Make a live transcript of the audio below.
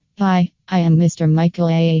Hi, I am Mr. Michael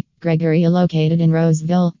A. Gregory, located in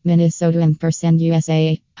Roseville, Minnesota,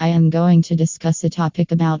 USA. I am going to discuss a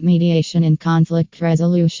topic about mediation in conflict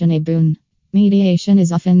resolution. A Boon. Mediation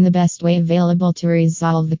is often the best way available to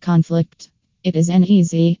resolve the conflict. It is an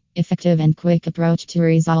easy, effective, and quick approach to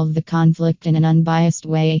resolve the conflict in an unbiased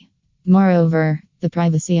way. Moreover, the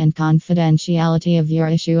privacy and confidentiality of your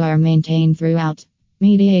issue are maintained throughout.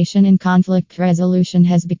 Mediation in conflict resolution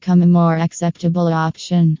has become a more acceptable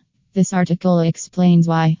option. This article explains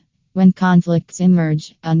why. When conflicts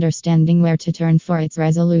emerge, understanding where to turn for its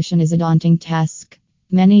resolution is a daunting task.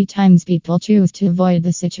 Many times people choose to avoid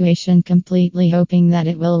the situation completely, hoping that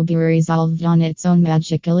it will be resolved on its own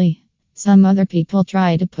magically. Some other people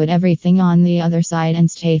try to put everything on the other side and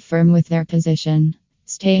stay firm with their position.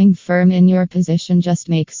 Staying firm in your position just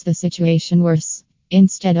makes the situation worse.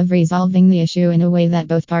 Instead of resolving the issue in a way that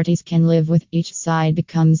both parties can live with, each side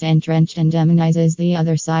becomes entrenched and demonizes the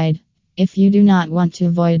other side. If you do not want to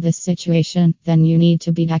avoid this situation, then you need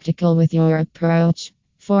to be tactical with your approach.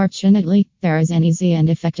 Fortunately, there is an easy and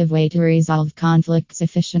effective way to resolve conflicts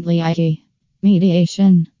efficiently, i.e.,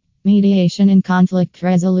 mediation. Mediation in conflict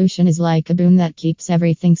resolution is like a boon that keeps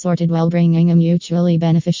everything sorted while bringing a mutually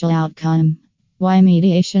beneficial outcome. Why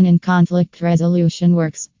mediation in conflict resolution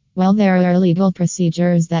works? Well, there are legal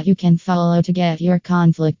procedures that you can follow to get your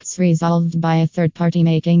conflicts resolved by a third party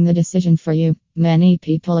making the decision for you. Many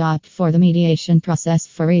people opt for the mediation process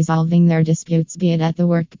for resolving their disputes, be it at the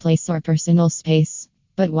workplace or personal space.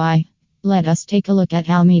 But why? Let us take a look at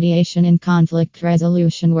how mediation in conflict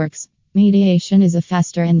resolution works. Mediation is a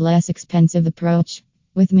faster and less expensive approach.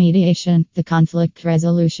 With mediation, the conflict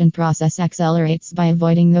resolution process accelerates by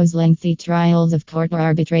avoiding those lengthy trials of court or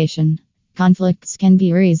arbitration. Conflicts can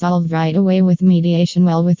be resolved right away with mediation,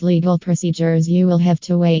 while with legal procedures you will have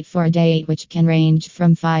to wait for a date which can range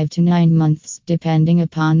from 5 to 9 months, depending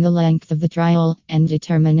upon the length of the trial and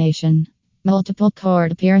determination. Multiple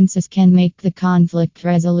court appearances can make the conflict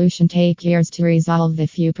resolution take years to resolve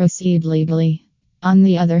if you proceed legally. On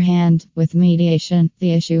the other hand, with mediation,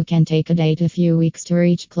 the issue can take a day to a few weeks to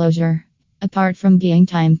reach closure. Apart from being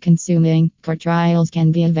time-consuming, court trials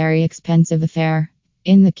can be a very expensive affair.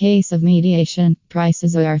 In the case of mediation,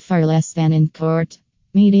 prices are far less than in court.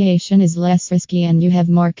 Mediation is less risky and you have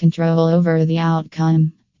more control over the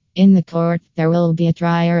outcome. In the court, there will be a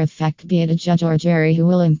trier of fact, be it a judge or jury, who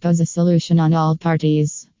will impose a solution on all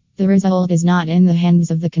parties. The result is not in the hands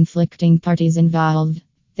of the conflicting parties involved.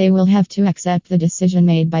 They will have to accept the decision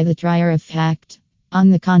made by the trier of fact. On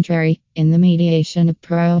the contrary, in the mediation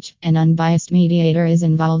approach, an unbiased mediator is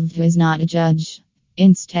involved who is not a judge.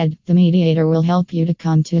 Instead, the mediator will help you to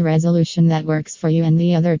come to a resolution that works for you and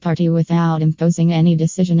the other party without imposing any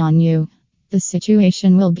decision on you. The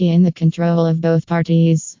situation will be in the control of both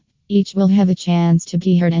parties. Each will have a chance to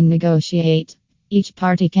be heard and negotiate. Each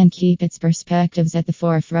party can keep its perspectives at the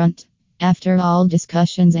forefront. After all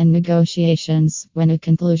discussions and negotiations, when a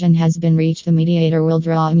conclusion has been reached, the mediator will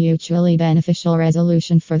draw a mutually beneficial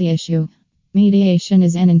resolution for the issue. Mediation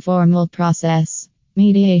is an informal process.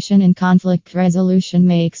 Mediation in conflict resolution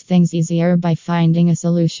makes things easier by finding a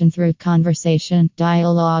solution through conversation,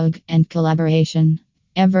 dialogue, and collaboration.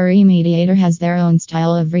 Every mediator has their own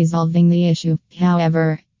style of resolving the issue.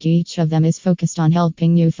 However, each of them is focused on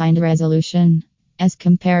helping you find a resolution. As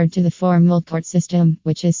compared to the formal court system,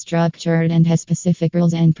 which is structured and has specific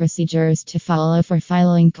rules and procedures to follow for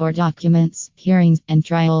filing court documents, hearings, and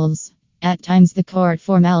trials. At times the court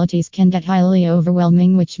formalities can get highly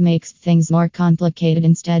overwhelming, which makes things more complicated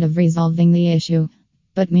instead of resolving the issue.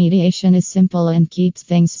 But mediation is simple and keeps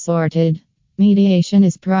things sorted. Mediation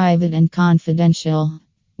is private and confidential.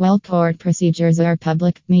 While court procedures are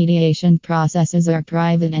public, mediation processes are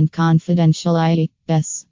private and confidential, i.e.,